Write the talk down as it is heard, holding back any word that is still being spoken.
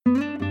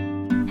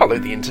Hello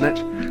the internet,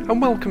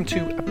 and welcome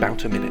to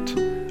About a Minute,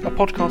 a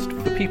podcast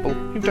for the people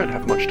who don't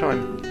have much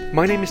time.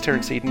 My name is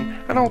Terence Eden,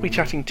 and I'll be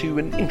chatting to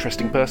an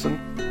interesting person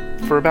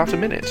for about a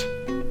minute.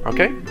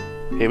 Okay,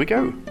 here we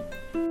go.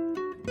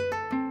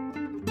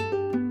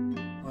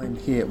 I'm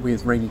here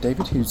with Rainey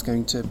David, who's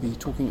going to be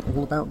talking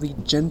all about the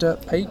gender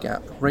pay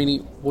gap. Rainey,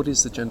 what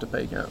is the gender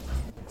pay gap?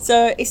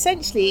 So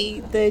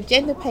essentially, the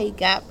gender pay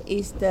gap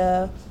is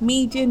the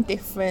median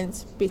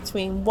difference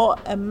between what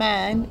a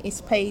man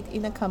is paid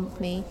in a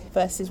company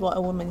versus what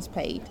a woman is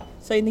paid.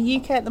 So in the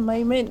UK at the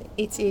moment,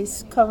 it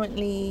is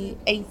currently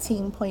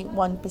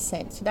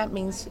 18.1%. So that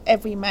means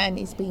every man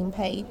is being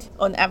paid,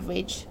 on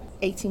average,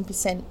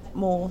 18%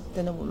 more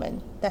than a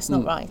woman. That's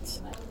not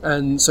right.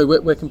 And so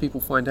where can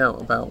people find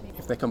out about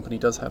if their company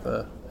does have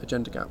a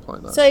gender gap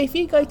like that? So if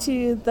you go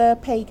to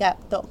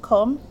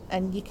thepaygap.com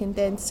and you can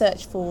then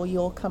search for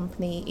your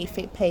company if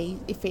it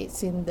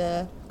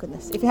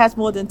has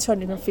more than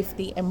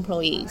 250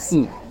 employees,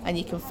 and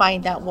you can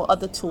find out what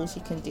other tools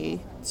you can do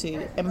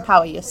to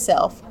empower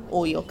yourself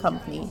or your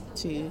company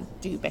to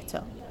do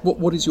better.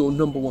 What is your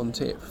number one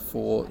tip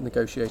for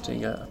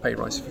negotiating a pay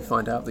rise if you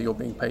find out that you're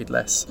being paid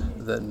less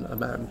than a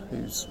man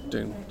who's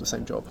doing the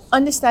same job?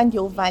 Understand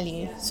your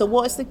value. So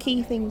what is the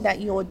key thing that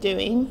you're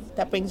doing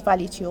that brings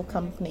value to your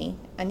company?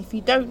 And if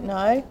you don't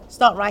know,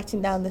 start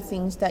writing down the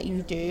things that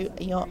you do,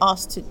 you're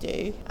asked to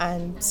do,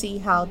 and see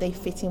how they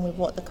fit in with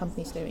what the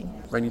company's doing.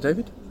 Rainey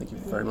David, thank you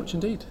very much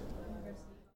indeed.